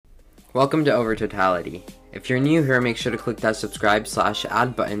Welcome to Over Totality. If you're new here, make sure to click that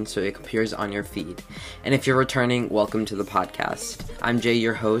subscribe/add button so it appears on your feed. And if you're returning, welcome to the podcast. I'm Jay,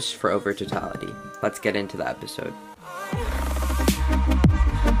 your host for Over Totality. Let's get into the episode.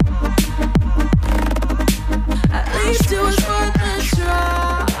 At least it was worth a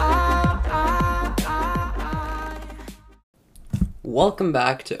try. Welcome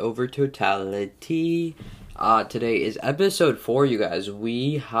back to Over Totality. Today is episode 4, you guys.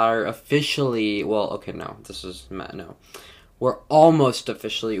 We are officially, we're almost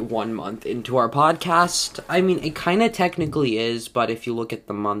officially 1 month into our podcast. I mean, it kind of technically is, but if you look at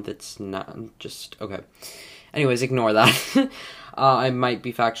the month, it's not, okay. Anyways, ignore that. I might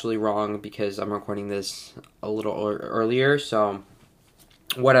be factually wrong because I'm recording this a little earlier, so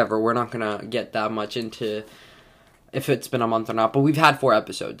whatever, we're not gonna get that much into if it's been a month or not, but we've had 4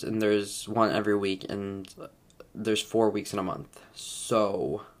 episodes, and there's one every week, and there's 4 weeks in a month,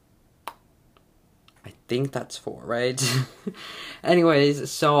 so I think that's 4, right? Anyways,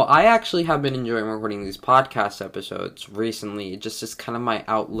 so I actually have been enjoying recording these podcast episodes recently, just as kind of my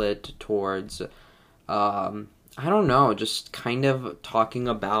outlet towards, just kind of talking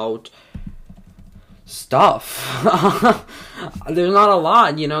about stuff. There's not a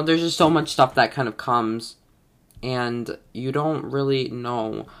lot, there's just so much stuff that kind of comes, and you don't really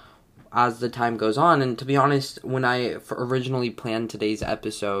know as the time goes on. And to be honest, when I originally planned today's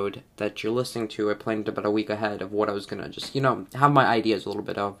episode that you're listening to, I planned about a week ahead of what I was going to just, have my ideas a little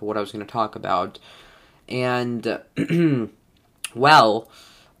bit of what I was going to talk about. And,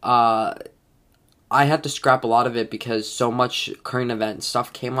 I had to scrap a lot of it because so much current event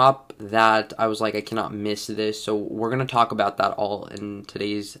stuff came up that I was like, I cannot miss this. So we're going to talk about that all in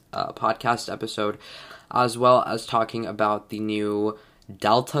today's podcast episode, as well as talking about the new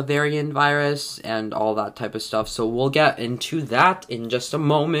Delta variant virus and all that type of stuff. So we'll get into that in just a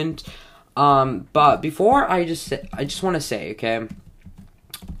moment. But before I just want to say, okay,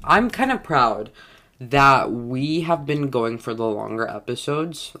 I'm kind of proud that we have been going for the longer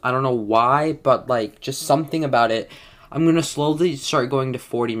episodes. I don't know why, but just something about it. I'm going to slowly start going to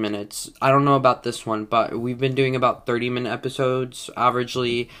 40 minutes. I don't know about this one, but we've been doing about 30-minute episodes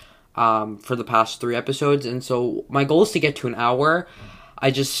averagely for the past 3 episodes. And so my goal is to get to an hour.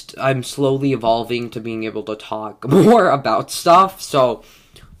 I'm slowly evolving to being able to talk more about stuff. So,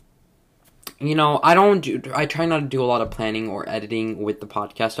 I try not to do a lot of planning or editing with the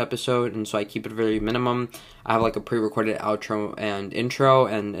podcast episode, and so I keep it very minimum. I have a pre-recorded outro and intro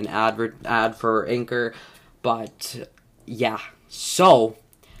and an ad for Anchor, but yeah. So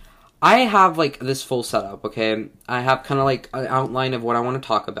I have this full setup, okay? I have kind of an outline of what I want to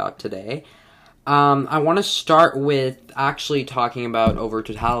talk about today. I want to start with actually talking about Over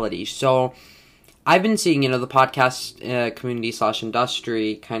Totality. So I've been seeing, the podcast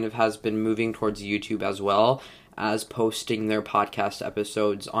community/industry kind of has been moving towards YouTube as well as posting their podcast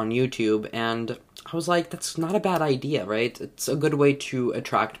episodes on YouTube. And I was like, that's not a bad idea, right? It's a good way to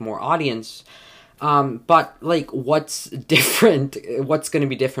attract more audience. But what's different? What's going to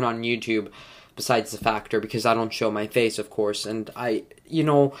be different on YouTube besides the factor? Because I don't show my face, of course. And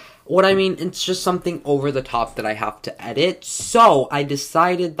what I mean? It's just something over the top that I have to edit. So I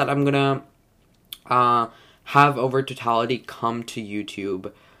decided that I'm going to have Over Totality come to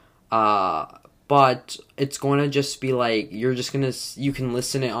YouTube, but it's going to just be you can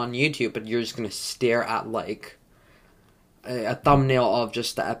listen it on YouTube, but you're just going to stare at a thumbnail of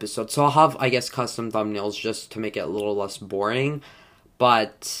just the episode. So I'll have, I guess, custom thumbnails just to make it a little less boring,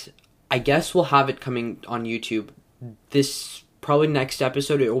 but I guess we'll have it coming on YouTube. This probably next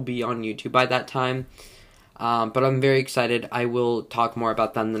episode, it will be on YouTube by that time. But I'm very excited. I will talk more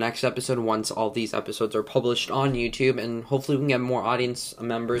about that in the next episode once all these episodes are published on YouTube, and hopefully we can get more audience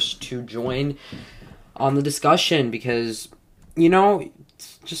members to join on the discussion because,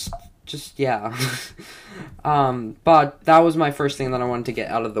 yeah. But that was my first thing that I wanted to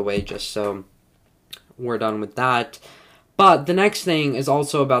get out of the way, just so we're done with that. But the next thing is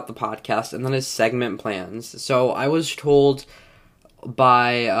also about the podcast, and that is segment plans. So I was told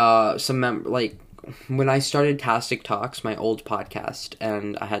by when I started Tastic Talks, my old podcast,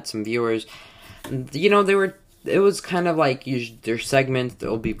 and I had some viewers, it was kind of their segments that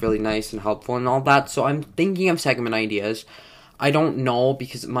will be really nice and helpful and all that. So I'm thinking of segment ideas. I don't know,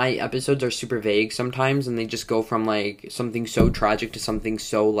 because my episodes are super vague sometimes, and they just go from something so tragic to something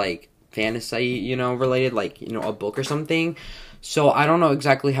so fantasy, related, a book or something. So I don't know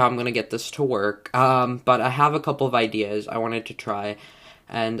exactly how I'm going to get this to work, but I have a couple of ideas I wanted to try,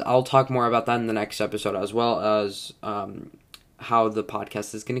 and I'll talk more about that in the next episode, as well as how the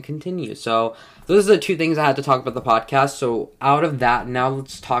podcast is going to continue. So those are the two things I had to talk about the podcast. So out of that, now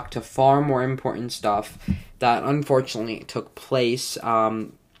let's talk to far more important stuff that unfortunately took place.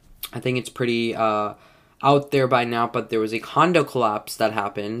 I think it's pretty out there by now, but there was a condo collapse that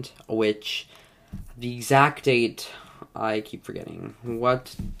happened, which the exact date, I keep forgetting.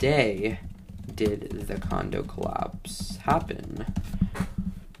 What day did the condo collapse happen?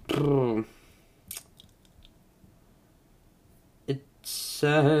 It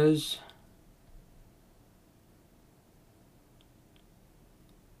says...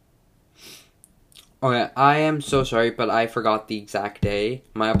 Okay, I am so sorry, but I forgot the exact day.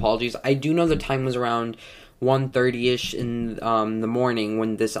 My apologies. I do know the time was around 1:30ish in the morning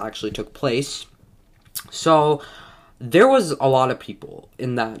when this actually took place. So there was a lot of people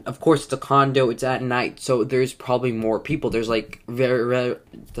in that. Of course, the condo, it's at night, so there's probably more people. There's like let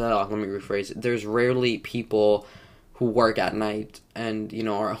me rephrase it. There's rarely people who work at night and, you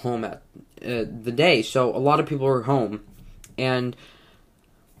know, are at home at the day. So a lot of people were home. And,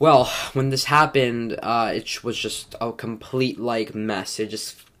 well, when this happened, it was just a complete, like, mess. It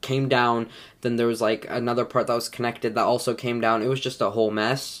just came down. Then there was, like, another part that was connected that also came down. It was just a whole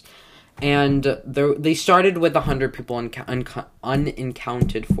mess. And they started with 100 people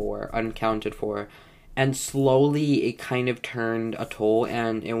unaccounted for. And slowly it kind of turned a toll,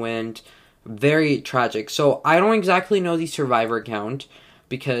 and it went very tragic. So I don't exactly know the survivor count,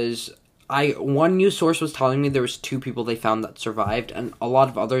 because one news source was telling me there was 2 people they found that survived, and a lot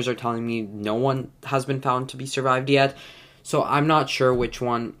of others are telling me no one has been found to be survived yet. So I'm not sure which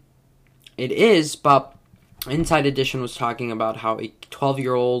one it is, but Inside Edition was talking about how a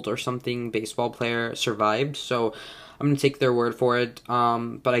 12-year-old or something baseball player survived. So I'm going to take their word for it,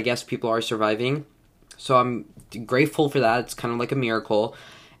 but I guess people are surviving. So I'm grateful for that. It's kind of like a miracle.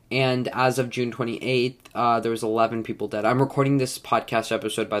 And as of June 28th, there was 11 people dead. I'm recording this podcast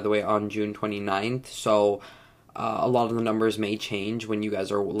episode, by the way, on June 29th. So a lot of the numbers may change when you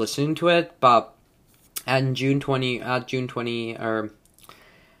guys are listening to it. But during June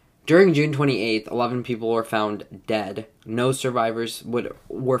 28th, 11 people were found dead. No survivors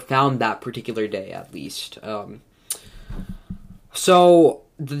were found that particular day, at least. So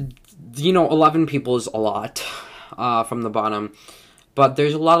 11 people is a lot from the bottom. But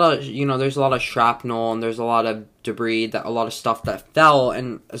there's a lot of shrapnel, and there's a lot of debris, a lot of stuff that fell,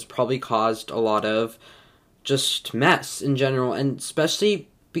 and has probably caused a lot of just mess in general, and especially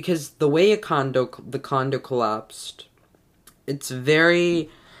because the way the condo collapsed, it's very,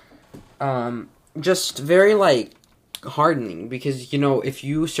 just very, like, hardening, because, you know, if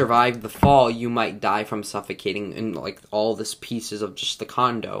you survive the fall, you might die from suffocating in, like, all this pieces of just the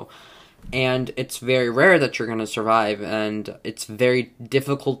condo. And it's very rare that you're going to survive, and it's very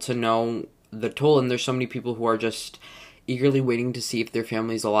difficult to know the toll, and there's so many people who are just eagerly waiting to see if their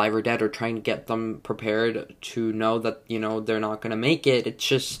family's alive or dead, or trying to get them prepared to know that, you know, they're not going to make it. It's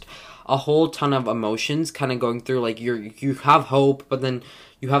just a whole ton of emotions kind of going through, like, you have hope, but then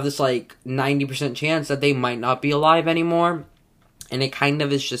you have this, like, 90% chance that they might not be alive anymore. And it kind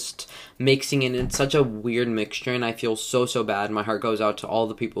of is just mixing in such a weird mixture, and I feel so bad. My heart goes out to all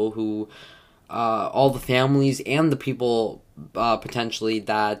the people who, all the families and the people potentially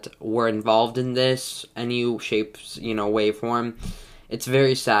that were involved in this, any shape, way, form. It's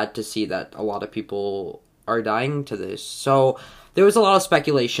very sad to see that a lot of people are dying to this. So there was a lot of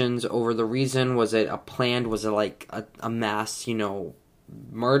speculations over the reason. Was it a planned? Was it like a mass,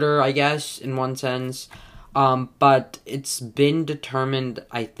 murder, I guess, in one sense? But it's been determined,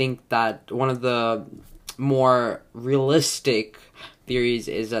 I think, that one of the more realistic theories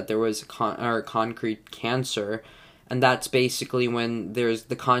is that there was concrete cancer, and that's basically when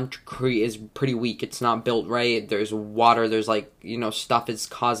the concrete is pretty weak, it's not built right, there's water, there's stuff is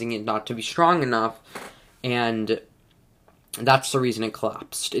causing it not to be strong enough, and that's the reason it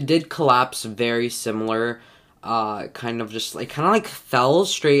collapsed. It did collapse very similar, kind of fell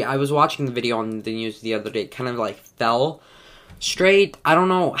straight. I was watching the video on the news the other day. It kind of fell straight. I don't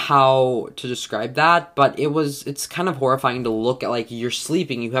know how to describe that, but it's kind of horrifying to look at. You're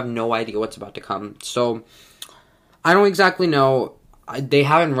sleeping, you have no idea what's about to come. So I don't exactly know. They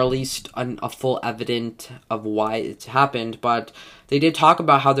haven't released a full evidence of why it's happened, but they did talk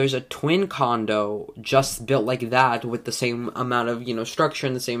about how there's a twin condo just built like that with the same amount of structure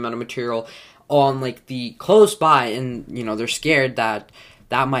and the same amount of material on the close by, and they're scared that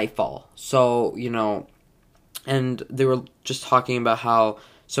might fall. So and they were just talking about how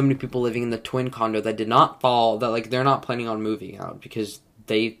so many people living in the twin condo that did not fall, that they're not planning on moving out because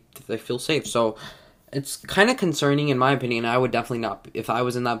they feel safe. So it's kind of concerning in my opinion. I would definitely not, if I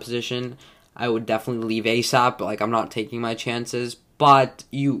was in that position, I would definitely leave ASAP. Like, I'm not taking my chances. But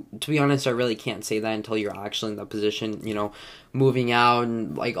to be honest, I really can't say that until you're actually in the position, moving out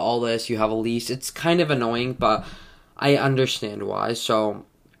and like all this. You have a lease. It's kind of annoying, but I understand why. So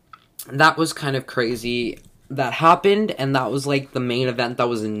that was kind of crazy. That happened, and that was like the main event that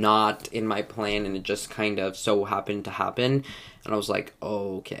was not in my plan, and it just kind of so happened to happen. And I was like,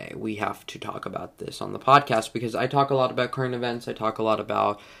 okay, we have to talk about this on the podcast, because I talk a lot about current events. I talk a lot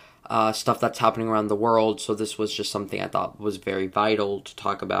about stuff that's happening around the world. So this was just something I thought was very vital to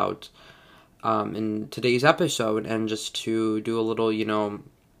talk about in today's episode, and just to do a little,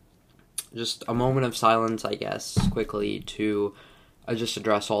 just a moment of silence, I guess, quickly to just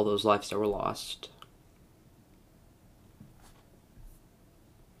address all those lives that were lost.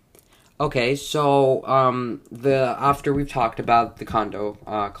 Okay, so after we've talked about the condo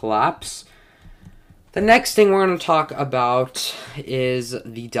collapse, the next thing we're going to talk about is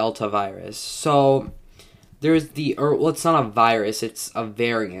the Delta virus. So there's it's not a virus, it's a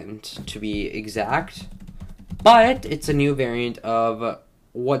variant to be exact, but it's a new variant of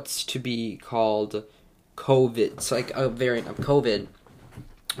what's to be called COVID. It's like a variant of COVID,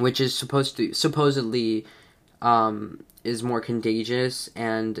 which is supposedly is more contagious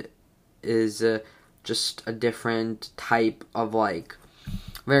and is just a different type of like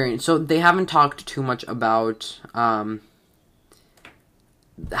variant. So they haven't talked too much about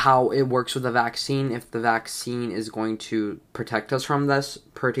how it works with the vaccine, if the vaccine is going to protect us from this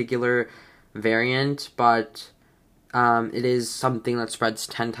particular variant, but it is something that spreads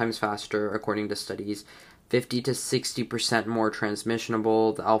 10 times faster according to studies, 50 to 60% more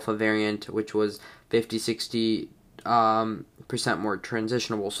transmissionable. The alpha variant, which was 50-60% more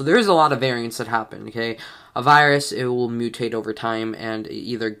transitionable. So there's a lot of variants that happen, okay? A virus, it will mutate over time, and it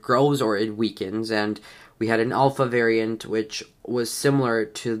either grows or it weakens, and we had an alpha variant, which was similar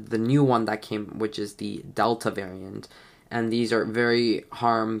to the new one that came, which is the Delta variant, and these are very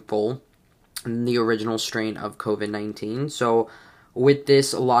harmful in the original strain of COVID-19. So with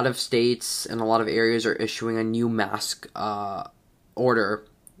this, a lot of states and a lot of areas are issuing a new mask order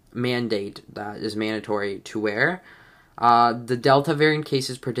mandate that is mandatory to wear. The Delta variant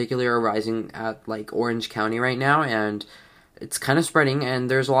cases particularly are rising at like Orange County right now, and it's kind of spreading,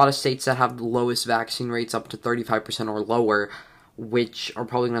 and there's a lot of states that have the lowest vaccine rates, up to 35% or lower, which are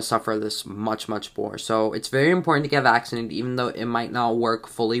probably going to suffer this much, much more. So it's very important to get vaccinated, even though it might not work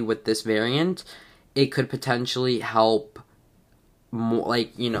fully with this variant. It could potentially help more,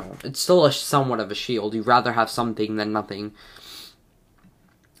 like, it's still somewhat of a shield. You'd rather have something than nothing.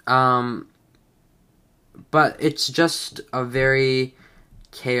 But it's just a very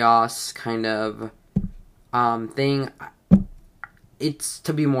chaos kind of thing. It's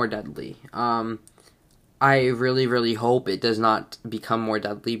to be more deadly. I really, really hope it does not become more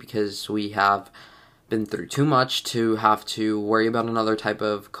deadly, because we have been through too much to have to worry about another type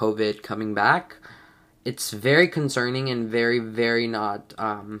of COVID coming back. It's very concerning and very, very not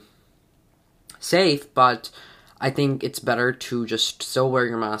safe, but I think it's better to just still wear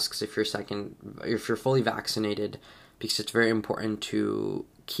your masks if you're fully vaccinated, because it's very important to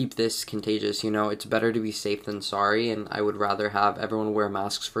keep this contagious. It's better to be safe than sorry, and I would rather have everyone wear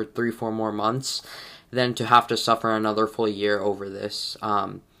masks for 3-4 more months than to have to suffer another full year over this,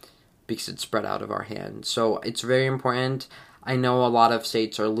 because it's spread out of our hands. So it's very important. I know a lot of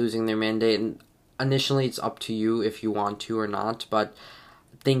states are losing their mandate, and initially it's up to you if you want to or not, but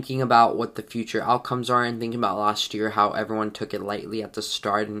thinking about what the future outcomes are, and thinking about last year, how everyone took it lightly at the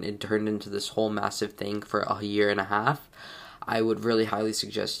start and it turned into this whole massive thing for a year and a half, I would really highly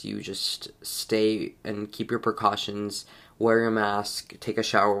suggest you just stay and keep your precautions, wear your mask, take a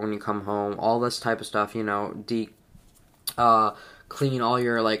shower when you come home, all this type of stuff, clean all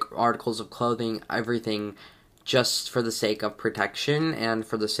your like articles of clothing, everything, just for the sake of protection and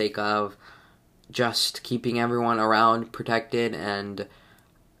for the sake of just keeping everyone around protected, and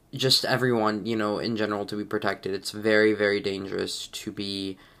just everyone, in general, to be protected. It's very, very dangerous to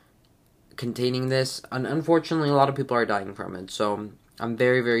be containing this, and unfortunately a lot of people are dying from it, so I'm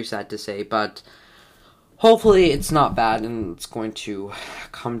very, very sad to say, but hopefully it's not bad and it's going to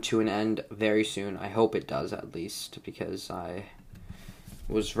come to an end very soon. I hope it does, at least, because I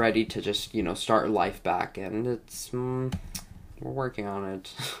was ready to just, start life back, and it's, we're working on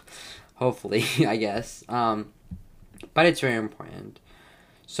it, hopefully, I guess, but it's very important.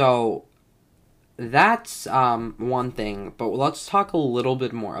 So that's one thing, but let's talk a little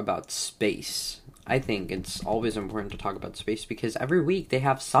bit more about space. I think it's always important to talk about space, because every week they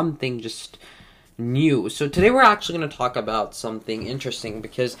have something just new. So today we're actually going to talk about something interesting,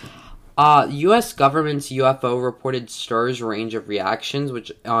 because U.S. government's UFO reported stirs range of reactions,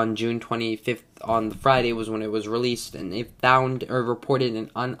 which on June 25th, on the Friday, was when it was released, and they found or reported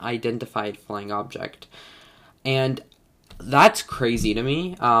an unidentified flying object. And that's crazy to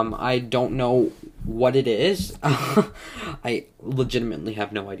me. I don't know what it is. I legitimately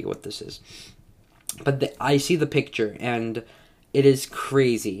have no idea what this is. But I see the picture, and it is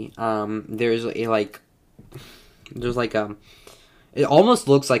crazy. There's a it almost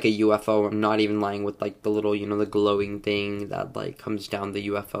looks like a UFO. I'm not even lying, with like the little, the glowing thing that like comes down the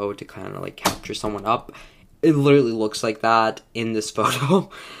UFO to kind of like capture someone up. It literally looks like that in this photo.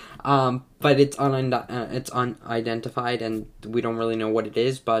 But it's unidentified, and we don't really know what it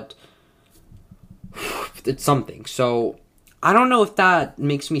is, but it's something. So I don't know if that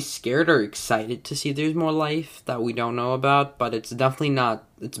makes me scared or excited to see there's more life that we don't know about, but it's definitely not,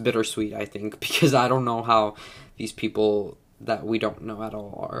 it's bittersweet, I think, because I don't know how these people that we don't know at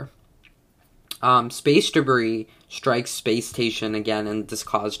all are. Space debris strikes space station again, and this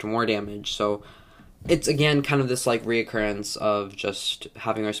caused more damage, so it's again kind of this like reoccurrence of just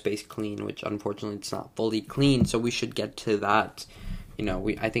having our space clean, which unfortunately it's not fully clean, so we should get to that.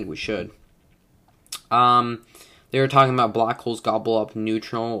 I think we should. They were talking about black holes gobble up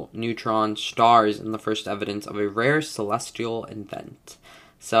neutron stars and the first evidence of a rare celestial event.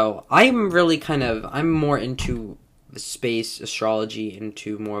 So I'm more into space astrology,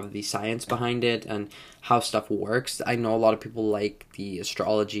 into more of the science behind it and how stuff works. I know a lot of people like the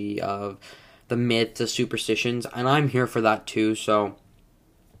astrology of the myth, the superstitions, and I'm here for that too, so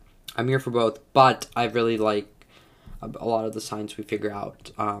I'm here for both, but I really like a lot of the science we figure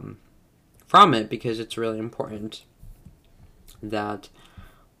out from it, because it's really important that,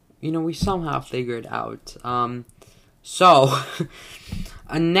 we somehow figure it out. So,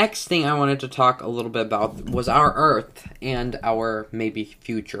 a next thing I wanted to talk a little bit about was our Earth and our maybe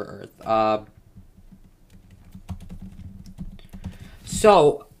future Earth.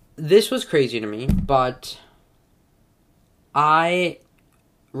 So, this was crazy to me, but I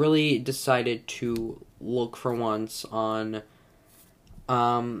really decided to look for once on,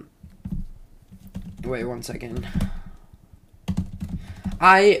 wait one second.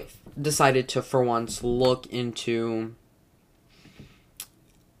 I decided to, for once, look into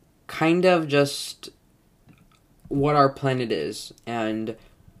kind of just what our planet is and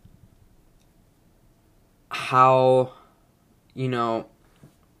how,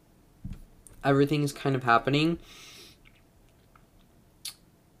 everything's kind of happening.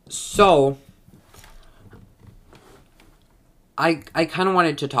 So, I kind of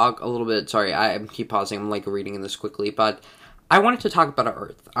wanted to talk a little bit, sorry, I keep pausing, I'm like reading this quickly, but I wanted to talk about our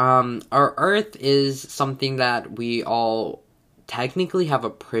Earth. Our Earth is something that we all technically have a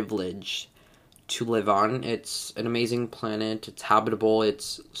privilege to live on. It's an amazing planet. It's habitable.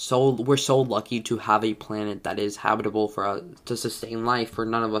 We're so lucky to have a planet that is habitable for us to sustain life, or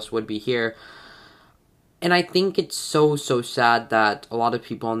none of us would be here. And I think it's so sad that a lot of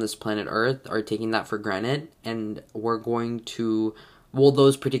people on this planet Earth are taking that for granted, and we're going to,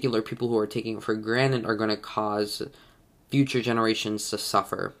 those particular people who are taking it for granted are going to cause future generations to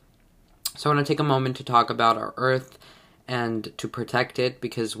suffer. So I want to take a moment to talk about our Earth and to protect it,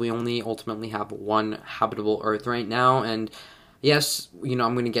 because we only ultimately have one habitable Earth right now. And yes, I'm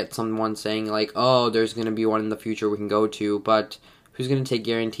going to get someone saying like, oh, there's going to be one in the future we can go to, but who's going to take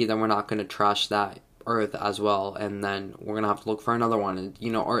guarantee that we're not going to trash that Earth as well, and then we're going to have to look for another one?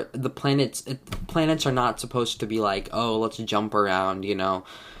 And, or the planets are not supposed to be like, oh, let's jump around, you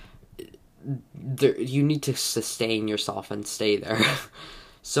need to sustain yourself and stay there.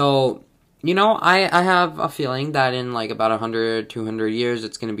 So, I have a feeling that in like about 100, 200 years,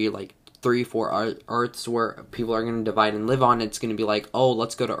 it's going to be like 3-4 Earths where people are going to divide and live on. It's going to be like, oh,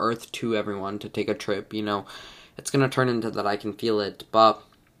 let's go to Earth 2, everyone, to take a trip, It's going to turn into that. I can feel it. But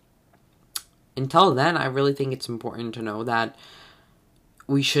until then, I really think it's important to know that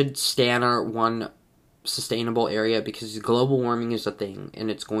we should stay in our one sustainable area, because global warming is a thing, and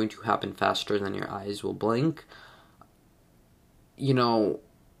it's going to happen faster than your eyes will blink.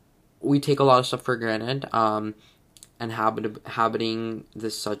 We take a lot of stuff for granted, and habiting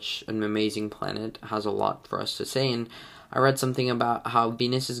this such an amazing planet has a lot for us to say. And I read something about how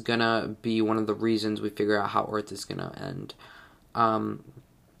Venus is gonna be one of the reasons we figure out how Earth is gonna end.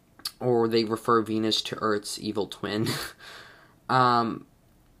 Or they refer Venus to Earth's evil twin.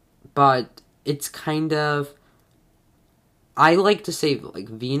 But it's kind of, I like to say, like,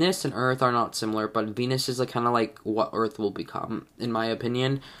 Venus and Earth are not similar, but Venus is like kind of like what Earth will become, in my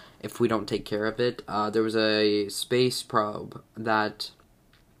opinion, if we don't take care of it. There was a space probe that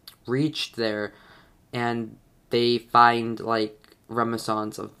reached there, and they find like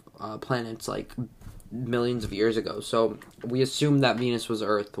reminiscence of planets like millions of years ago. So we assume that Venus was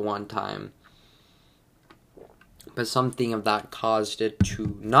Earth one time, but something of that caused it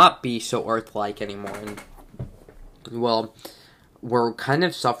to not be so Earth-like anymore. And, well, we're kind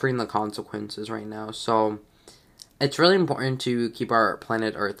of suffering the consequences right now. So it's really important to keep our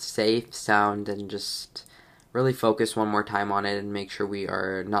planet Earth safe, sound, and just really focus one more time on it and make sure we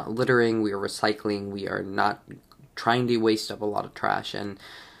are not littering, we are recycling, we are not trying to waste up a lot of trash, and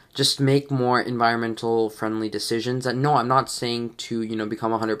just make more environmental friendly decisions. And no, I'm not saying to,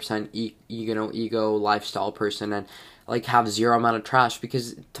 become 100% ego lifestyle person and like have zero amount of trash,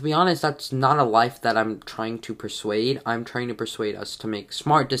 because to be honest, that's not a life that I'm trying to persuade. I'm trying to persuade us to make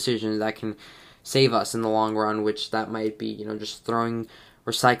smart decisions that can save us in the long run, which that might be, just throwing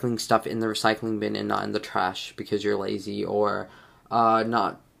recycling stuff in the recycling bin and not in the trash because you're lazy, or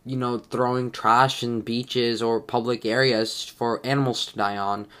not throwing trash in beaches or public areas for animals to die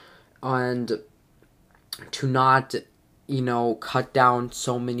on, and to not, cut down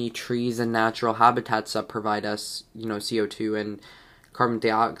so many trees and natural habitats that provide us, CO2 and carbon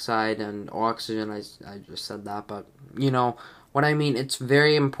dioxide and oxygen. I just said that, but, what I mean. It's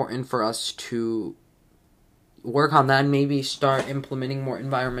very important for us to work on that and maybe start implementing more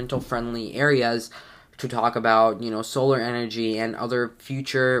environmental friendly areas to talk about, solar energy and other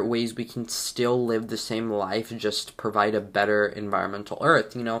future ways we can still live the same life, just provide a better environmental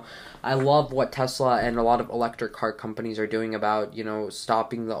Earth. I love what Tesla and a lot of electric car companies are doing about,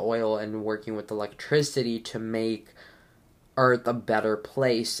 stopping the oil and working with electricity to make Earth a better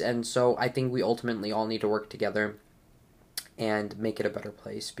place. And so I think we ultimately all need to work together and make it a better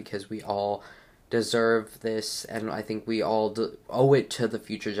place, because we all deserve this, and I think we all owe it to the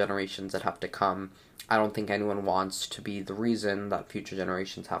future generations that have to come. I don't think anyone wants to be the reason that future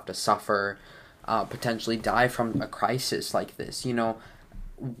generations have to suffer, potentially die from a crisis like this.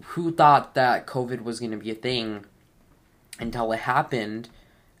 Who thought that COVID was going to be a thing until it happened?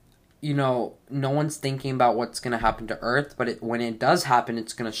 No one's thinking about what's going to happen to Earth, but when it does happen,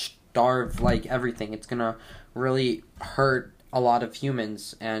 it's going to starve like everything. It's going to really hurt a lot of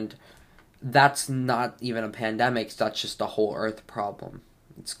humans, and that's not even a pandemic, that's just a whole Earth problem.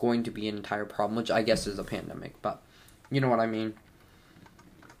 It's going to be an entire problem, which I guess is a pandemic, but you know what I mean.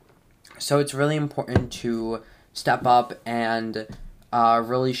 So it's really important to step up and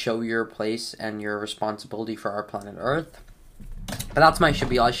really show your place and your responsibility for our planet Earth. But that's my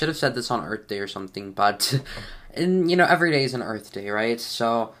spiel. I should have said this on Earth Day or something, but every day is an Earth Day, right?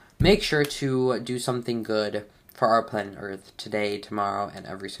 So make sure to do something good for our planet Earth today, tomorrow, and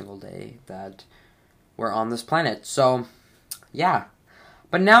every single day that we're on this planet. So, yeah.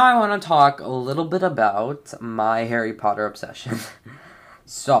 But now I want to talk a little bit about my Harry Potter obsession.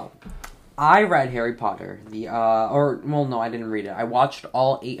 So, I read Harry Potter, I didn't read it. I watched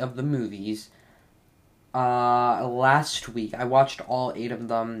all 8 of the movies last week. I watched all 8 of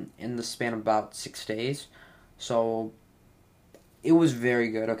them in the span of about 6 days. So it was very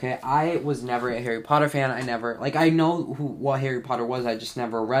good, okay? I was never a Harry Potter fan. I know what Harry Potter was. I just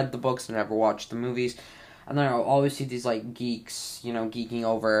never read the books and never watched the movies. And then I always see these, geeks, geeking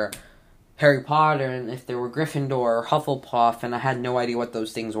over Harry Potter and if they were Gryffindor or Hufflepuff, and I had no idea what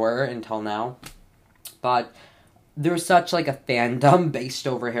those things were until now. But there was such, a fandom based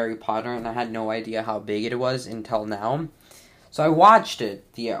over Harry Potter, and I had no idea how big it was until now. So I watched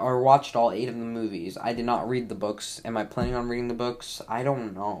watched all 8 of the movies. I did not read the books. Am I planning on reading the books? I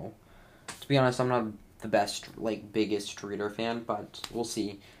don't know. To be honest, I'm not the best, biggest reader fan, but we'll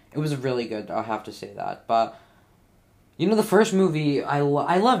see. It was really good, I'll have to say that. But, the first movie, I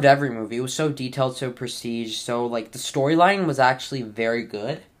loved every movie. It was so detailed, so prestige, so, the storyline was actually very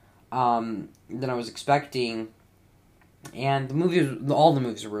good than I was expecting. And all the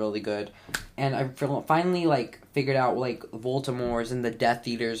movies were really good. And I finally, figured out, Voldemort's and the Death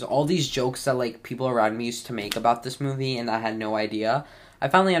Eaters, all these jokes that, people around me used to make about this movie, and I had no idea. I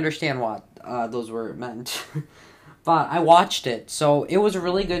finally understand what those were meant. But I watched it, so it was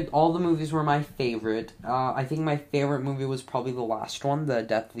really good. All the movies were my favorite. I think my favorite movie was probably the last one, the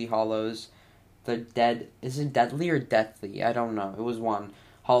Deathly Hallows. Is it Deadly or Deathly? I don't know. It was one.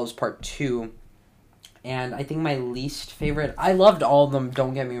 Hallows Part 2. And I think my least favorite, I loved all of them,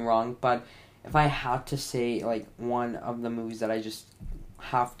 don't get me wrong, but if I had to say, one of the movies that I just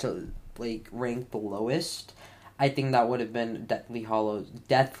have to, rank the lowest, I think that would have been Deathly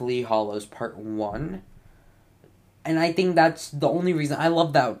Hallows Part 1. And I think that's the only reason, I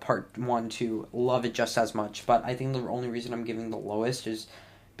love that Part 1 too, love it just as much, but I think the only reason I'm giving the lowest is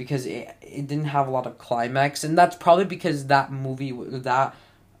because it didn't have a lot of climax, and that's probably because that movie,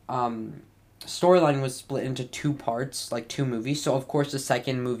 storyline was split into two parts, like two movies. So of course the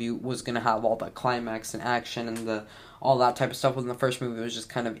second movie was gonna have all the climax and action and the all that type of stuff. When the first movie was just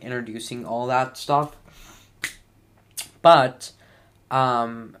kind of introducing all that stuff. But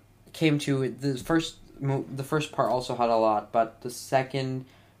came to the first part also had a lot, but the second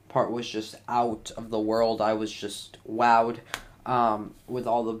part was just out of the world. I was just wowed with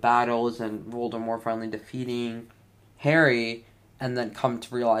all the battles and Voldemort finally defeating Harry, and then come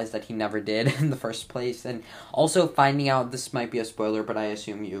to realize that he never did in the first place. And also finding out, this might be a spoiler, but I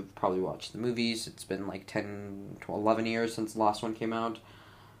assume you've probably watched the movies. It's been like 10 to 11 years since the last one came out.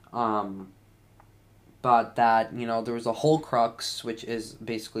 But that, you know, there was a Horcrux, which is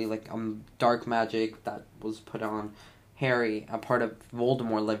basically like dark magic that was put on Harry. A part of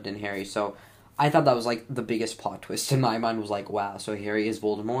Voldemort lived in Harry. So I thought that was like the biggest plot twist in my mind, was like, wow, so Harry is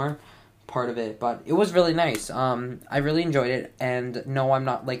Voldemort, part of it. But it was really nice. I really enjoyed it. And no, I'm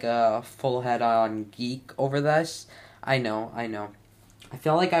not like a full head-on geek over this. I know. I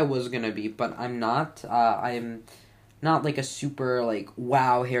feel like I was gonna be, but I'm not. I'm not like a super like,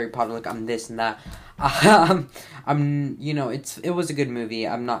 wow, Harry Potter, like I'm this and that. I'm, you know, it was a good movie.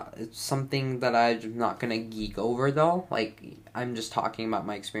 It's something that I'm not gonna geek over though. Like, I'm just talking about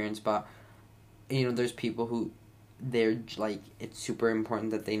my experience, but, you know, there's people who, they're like, it's super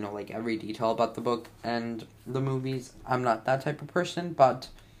important that they know like every detail about the book and the movies. I'm not that type of person, but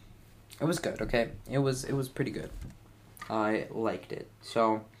it was good, okay? It was pretty good. I liked it.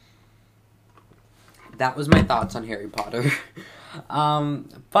 So that was my thoughts on Harry Potter.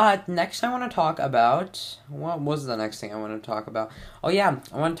 But next I want to talk about, what was the next thing I want to talk about? Oh yeah,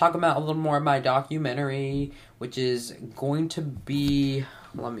 I want to talk about a little more of my documentary, which is going to be,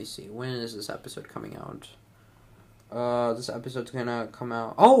 let me see, when is this episode coming out? This episode's gonna come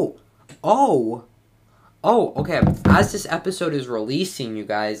out, okay, as this episode is releasing, you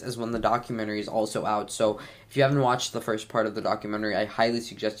guys, is when the documentary is also out. So if you haven't watched the first part of the documentary, I highly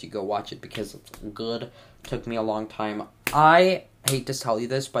suggest you go watch it because it's good. It took me a long time. I hate to tell you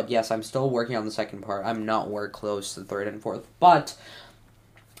this, but yes, I'm still working on the second part. I'm nowhere close to the third and fourth, but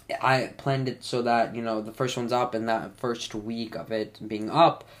I planned it so that, you know, the first one's up, and that first week of it being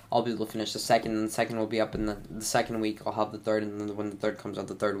up, I'll be able to finish the second, and the second will be up, and the second week I'll have the third, and then when the third comes out,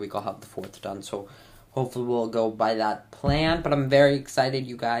 the third week I'll have the fourth done. So hopefully we'll go by that plan, but I'm very excited,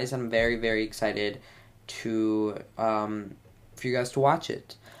 you guys. I'm very, very excited to, for you guys to watch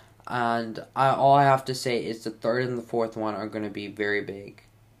it. And all I have to say is the third and the fourth one are going to be very big,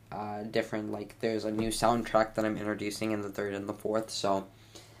 different. Like, there's a new soundtrack that I'm introducing in the third and the fourth, so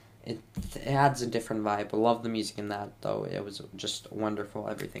it adds a different vibe. I love the music in that, though. It was just wonderful.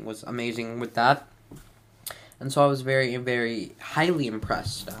 Everything was amazing with that. And so I was very, very highly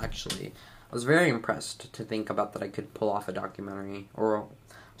impressed, actually. I was very impressed to think about that I could pull off a documentary, or I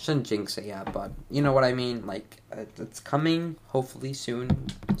shouldn't jinx it yet, but you know what I mean, like, it's coming, hopefully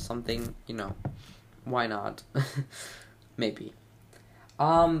soon, something, you know, why not, maybe.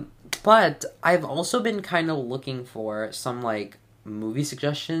 But I've also been kind of looking for some, like, movie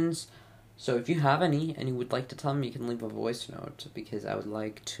suggestions, so if you have any, and you would like to tell me, you can leave a voice note, because I would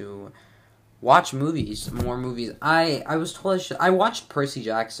like to watch movies, more movies. I was told I watched Percy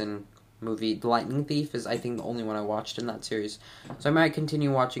Jackson movie. The Lightning Thief is, I think, the only one I watched in that series. So I might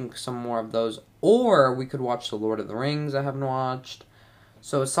continue watching some more of those. Or we could watch The Lord of the Rings I haven't watched.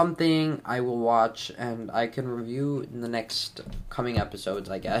 So something I will watch and I can review in the next coming episodes,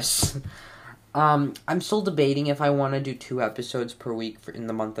 I guess. I'm still debating if I want to do 2 episodes per week in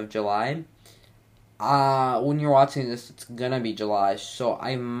the month of July. When you're watching this, it's gonna be July, so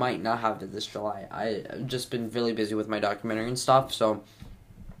I might not have it this July. I've just been really busy with my documentary and stuff, so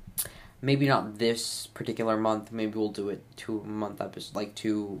maybe not this particular month. Maybe we'll do it 2 month episode, like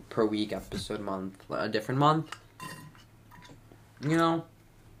 2 per week episode month, a different month. You know,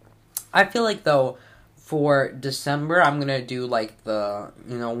 I feel like though for December I'm gonna do like the,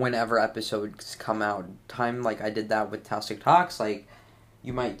 you know, whenever episodes come out time, like I did that with Tastic Talks. Like,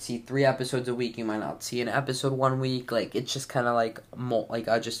 you might see 3 episodes a week, you might not see an episode 1 week. Like, it's just kind of like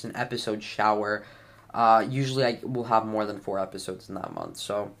just an episode shower. Usually I will have more than 4 episodes in that month,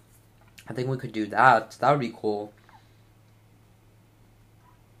 so I think we could do that. That would be cool.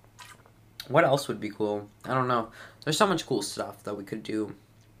 What else would be cool? I don't know. There's so much cool stuff that we could do.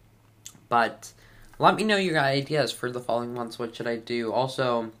 But let me know your ideas for the following months. What should I do?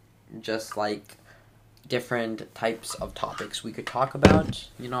 Also, just like different types of topics we could talk about.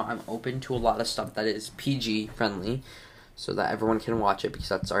 You know, I'm open to a lot of stuff that is PG friendly, so that everyone can watch it, because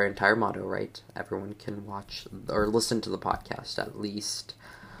that's our entire motto, right? Everyone can watch or listen to the podcast at least.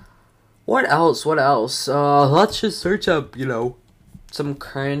 What else? Let's just search up, you know, some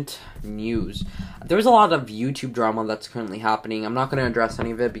current news. There's a lot of YouTube drama that's currently happening. I'm not going to address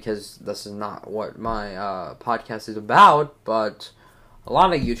any of it because this is not what my podcast is about, but a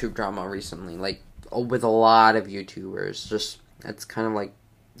lot of YouTube drama recently, like with a lot of YouTubers. Just, it's kind of like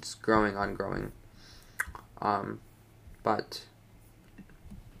it's growing on growing. But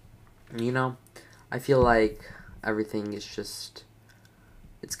you know, I feel like everything is just,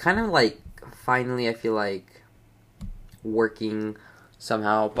 it's kind of like finally I feel like working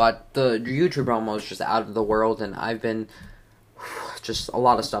somehow, but the YouTube drama is just out of the world, and I've been, just a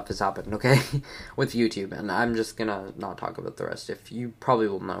lot of stuff has happened, okay, with YouTube, and I'm just gonna not talk about the rest. If you probably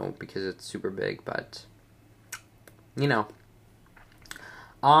will know because it's super big, but you know,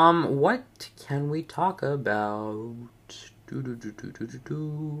 what can we talk about?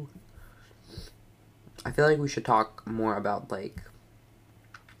 I feel like we should talk more about like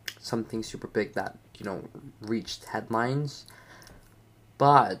something super big that, you know, reached headlines.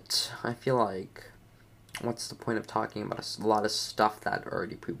 But I feel like, what's the point of talking about a lot of stuff that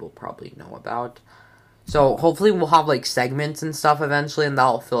already people probably know about? So hopefully we'll have like segments and stuff eventually, and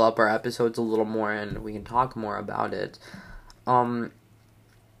that'll fill up our episodes a little more, and we can talk more about it.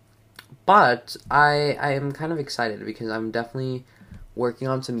 But I am kind of excited because I'm definitely working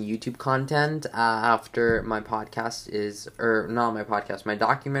on some YouTube content after my podcast is, or not my podcast, my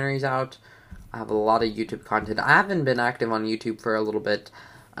documentary's out. I have a lot of YouTube content. I haven't been active on YouTube for a little bit,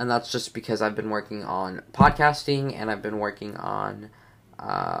 and that's just because I've been working on podcasting, and I've been working on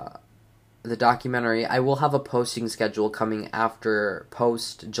the documentary. I will have a posting schedule coming after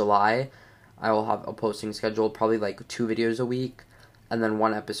post-July. I will have a posting schedule, probably like 2 videos a week, and then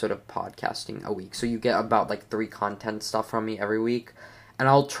 1 episode of podcasting a week. So you get about like 3 content stuff from me every week. And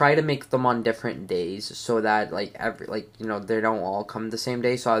I'll try to make them on different days so that like you know, they don't all come the same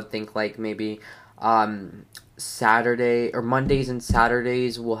day. So I would think like maybe Saturday or Mondays and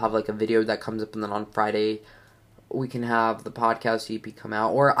Saturdays we'll have like a video that comes up, and then on Friday we can have the podcast EP come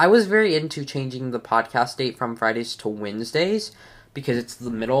out. Or I was very into changing the podcast date from Fridays to Wednesdays because it's the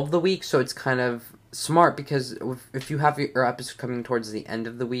middle of the week, so it's kind of smart because if you have your episode coming towards the end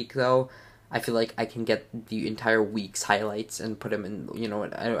of the week though, I feel like I can get the entire week's highlights and put them in, you know,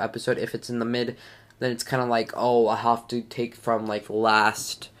 an episode. If it's in the mid, then it's kind of like, oh, I have to take from like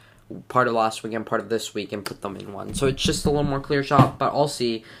part of last week and part of this week and put them in one. So it's just a little more clear shot, but I'll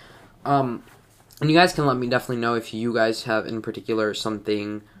see. And you guys can let me definitely know if you guys have in particular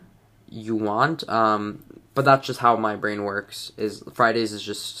something you want. But that's just how my brain works. Is Fridays is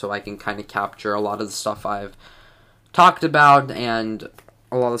just so I can kind of capture a lot of the stuff I've talked about and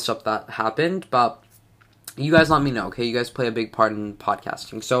a lot of stuff that happened, but you guys let me know, okay? You guys play a big part in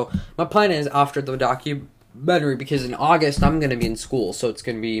podcasting. So my plan is after the documentary, because in August I'm going to be in school, so it's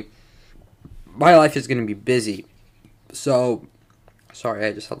going to be, my life is going to be busy. So, sorry,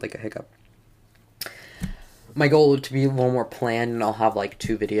 I just had like a hiccup. My goal would to be a little more planned, and I'll have like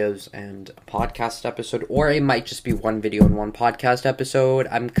 2 videos and a podcast episode, or it might just be 1 video and 1 podcast episode.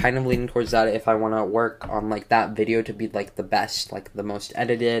 I'm kind of leaning towards that if I want to work on like that video to be like the best, like the most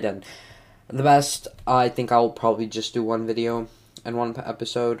edited and the best. I think I'll probably just do 1 video and 1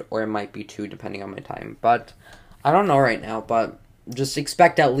 episode, or it might be 2 depending on my time. But I don't know right now, but just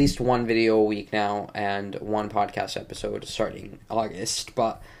expect at least 1 video a week now and 1 podcast episode starting August,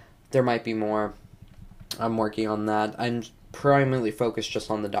 but there might be more. I'm working on that. I'm primarily focused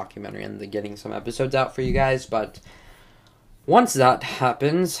just on the documentary and getting some episodes out for you guys, but once that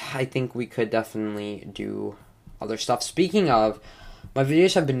happens, I think we could definitely do other stuff. Speaking of, my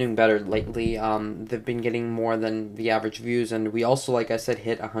videos have been doing better lately. They've been getting more than the average views, and we also, like I said,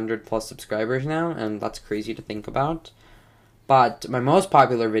 hit 100 plus subscribers now, and that's crazy to think about. But my most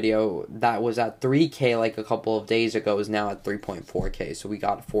popular video that was at 3K like a couple of days ago is now at 3.4K, so we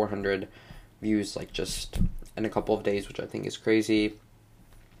got 400 views like just in a couple of days, which I think is crazy.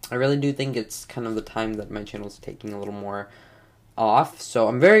 I really do think it's kind of the time that my channel is taking a little more off, so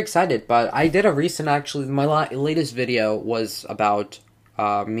I'm very excited. But I did a recent, actually, my latest video was about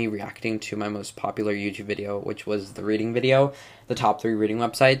me reacting to my most popular YouTube video, which was the reading video, the top 3 reading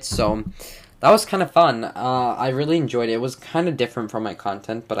websites. So that was kind of fun. I really enjoyed it. It was kind of different from my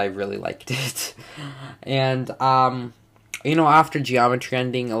content, but I really liked it. And you know, after geometry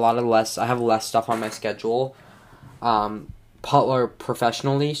ending, I have less stuff on my schedule,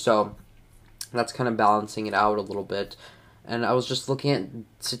 professionally, so that's kind of balancing it out a little bit. And I was just looking at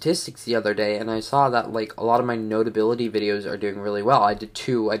statistics the other day, and I saw that like a lot of my Notability videos are doing really well. I did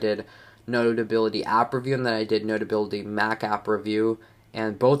 2. I did Notability app review, and then I did Notability Mac app review,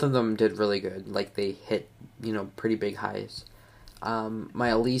 and both of them did really good. Like they hit, you know, pretty big highs. My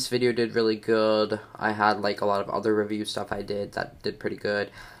Elise video did really good. I had like a lot of other review stuff I did that did pretty good.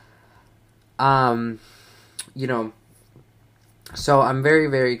 You know, so I'm very,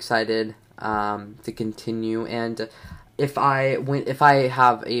 very excited to continue. And if I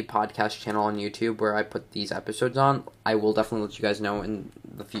have a podcast channel on YouTube where I put these episodes on, I will definitely let you guys know in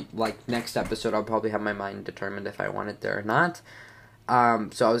the next episode. I'll probably have my mind determined if I want it there or not.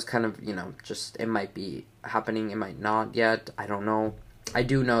 So I was kind of, just, it might be happening, it might not yet, I don't know. I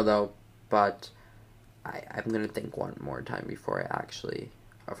do know, though, but I'm going to think one more time before I actually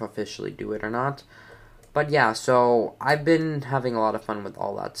officially do it or not. But yeah, so I've been having a lot of fun with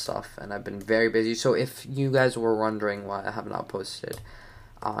all that stuff, and I've been very busy. So if you guys were wondering why I have not posted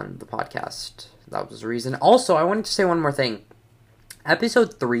on the podcast, that was the reason. Also, I wanted to say one more thing.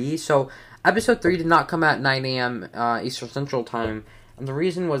 Episode 3 did not come at 9 a.m. Eastern Central Time. And the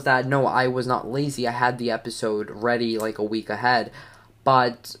reason was that, no, I was not lazy. I had the episode ready like a week ahead.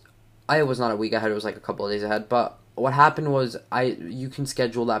 But I was not a week ahead. It was like a couple of days ahead. But what happened was you can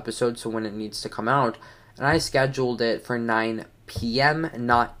schedule the episode so when it needs to come out. And I scheduled it for 9 p.m.,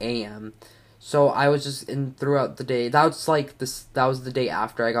 not a.m. So I was just throughout the day. That was the day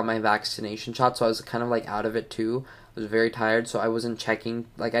after I got my vaccination shot. So I was kind of like out of it too. I was very tired, so I wasn't checking.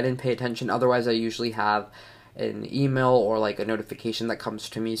 Like, I didn't pay attention. Otherwise, I usually have an email or like a notification that comes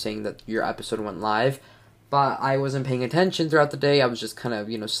to me saying that your episode went live. But I wasn't paying attention throughout the day. I was just kind of,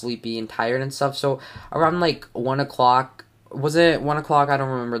 sleepy and tired and stuff. So around like 1 o'clock, was it 1 o'clock? I don't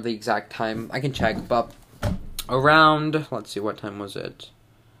remember the exact time. I can check, but around, let's see, what time was it?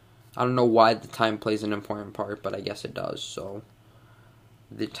 I don't know why the time plays an important part, but I guess it does. So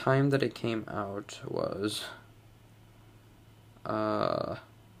the time that it came out was... oh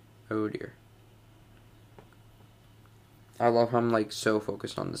dear. I love how I'm like so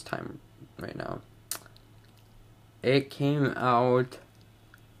focused on this time right now. It came out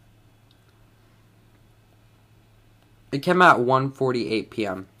at 1:48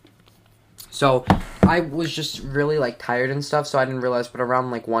 p.m. So I was just really like tired and stuff, so I didn't realize, but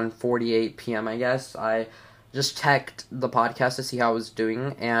around like 1:48 p.m. I guess, I just checked the podcast to see how I was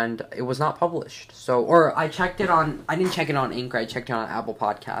doing, and it was not published. So, I didn't check it on Anchor, I checked it on Apple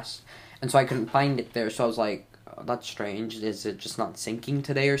Podcasts, and so I couldn't find it there, so I was like, oh, that's strange, is it just not syncing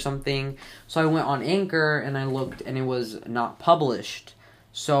today or something? So I went on Anchor, and I looked, and it was not published.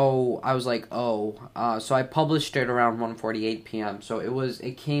 So I was like, so I published it around 1:48 p.m., so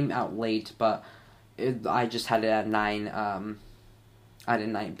it came out late, but I just had it at 9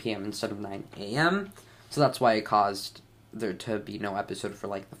 p.m. instead of 9 a.m., so that's why it caused there to be no episode for,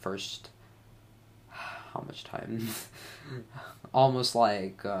 like, the first... How much time? Almost,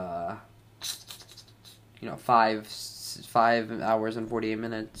 like, 5 hours and 48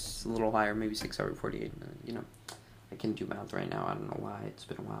 minutes. A little higher, maybe 6 hours and 48 minutes, I can do math right now. I don't know why. It's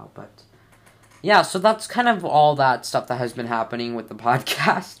been a while, but... Yeah, so that's kind of all that stuff that has been happening with the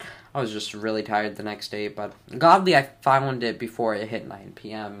podcast. I was just really tired the next day, but... Godly, I found it before it hit 9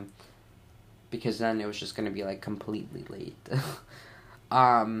 p.m., because then it was just going to be, like, completely late. It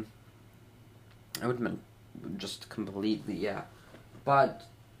would have been just completely, yeah. But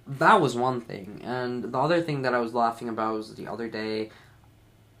that was one thing. And the other thing that I was laughing about was the other day,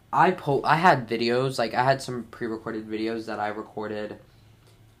 I had videos, like, I had some pre-recorded videos that I recorded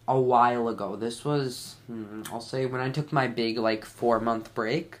a while ago. This was, I'll say, when I took my big, like, 4-month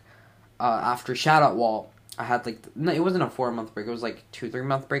break, after Shoutout Wall. I had, like, no, it wasn't a 4-month break, it was, like, 2-3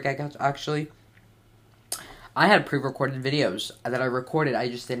 month break, I guess, actually. I had pre-recorded videos that I recorded, I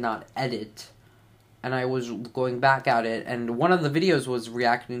just did not edit, and I was going back at it, and one of the videos was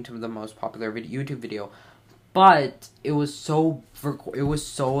reacting to the most popular YouTube video, but it was so,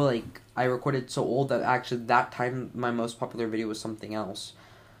 like, I recorded so old that actually that time my most popular video was something else,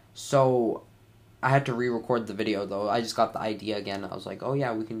 so I had to re-record the video, though. I just got the idea again, I was like, oh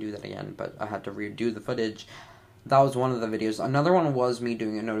yeah, we can do that again, but I had to redo the footage. That was one of the videos. Another one was me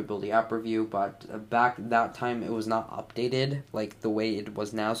doing a Notability app review, but back that time it was not updated like the way it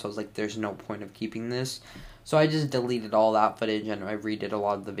was now, so I was like, there's no point of keeping this. So I just deleted all that footage and I redid a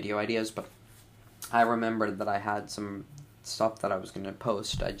lot of the video ideas, but I remembered that I had some stuff that I was going to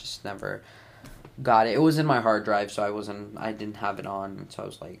post. I just never got it. It was in my hard drive, so I didn't have it on, so I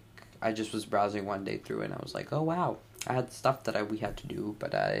was like, I just was browsing one day through it and I was like, oh wow, I had stuff that we had to do,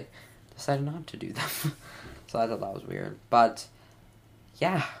 but I decided not to do them. So I thought that was weird. But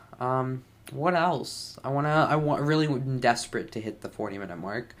yeah, what else? I really desperate to hit the 40-minute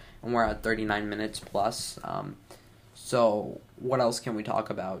mark, and we're at 39 minutes plus. So what else can we talk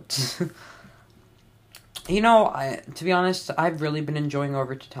about? To be honest, I've really been enjoying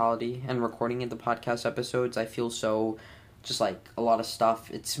Over Totality and recording the podcast episodes. I feel so just like a lot of stuff.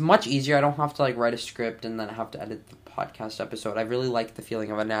 It's much easier. I don't have to like write a script and then I have to edit the podcast episode. I really like the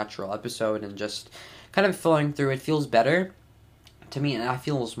feeling of a natural episode and just kind of flowing through. It feels better to me, and it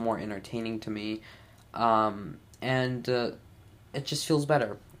feels more entertaining to me. And it just feels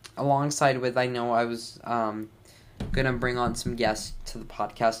better. Alongside with, I know I was gonna bring on some guests to the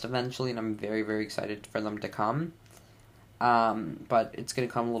podcast eventually, and I'm very, very excited for them to come. But it's gonna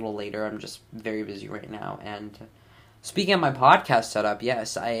come a little later. I'm just very busy right now. And speaking of my podcast setup,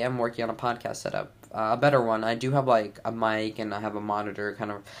 yes, I am working on a podcast setup, a better one. I do have like a mic and I have a monitor,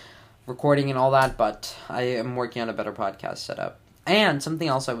 kind of recording and all that. But I am working on a better podcast setup. And something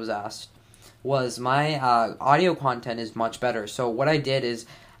else I was asked was my audio content is much better. So what I did is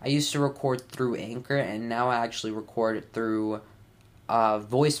I used to record through Anchor, and now I actually record through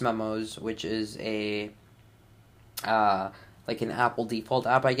Voice Memos, which is a like an Apple default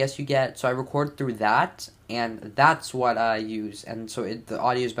app, I guess you get. So I record through that, and that's what I use. And so the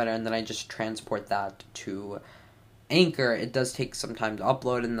audio is better, and then I just transport that to Anchor. It does take some time to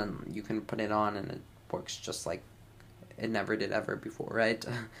upload, and then you can put it on, and it works just like it never did ever before, right?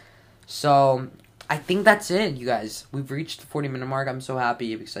 So I think that's it, you guys. We've reached the 40-minute mark. I'm so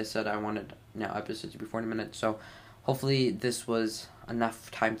happy because I said I wanted now episodes to be 40 minutes. So hopefully this was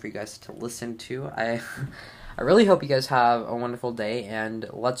enough time for you guys to listen to. I really hope you guys have a wonderful day, and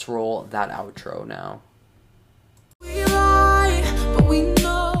let's roll that outro now.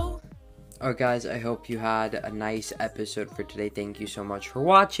 Alright guys, I hope you had a nice episode for today. Thank you so much for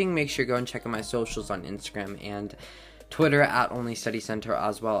watching. Make sure to go and check out my socials on Instagram and Twitter at Only Study Center,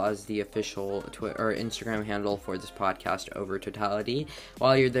 as well as the official Twitter or Instagram handle for this podcast, Over Totality.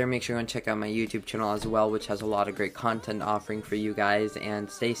 While you're there, make sure to check out my YouTube channel as well, which has a lot of great content offering for you guys.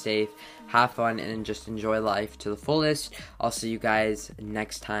 And stay safe, have fun, and just enjoy life to the fullest. I'll see you guys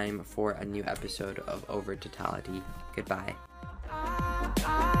next time for a new episode of Over Totality. Goodbye.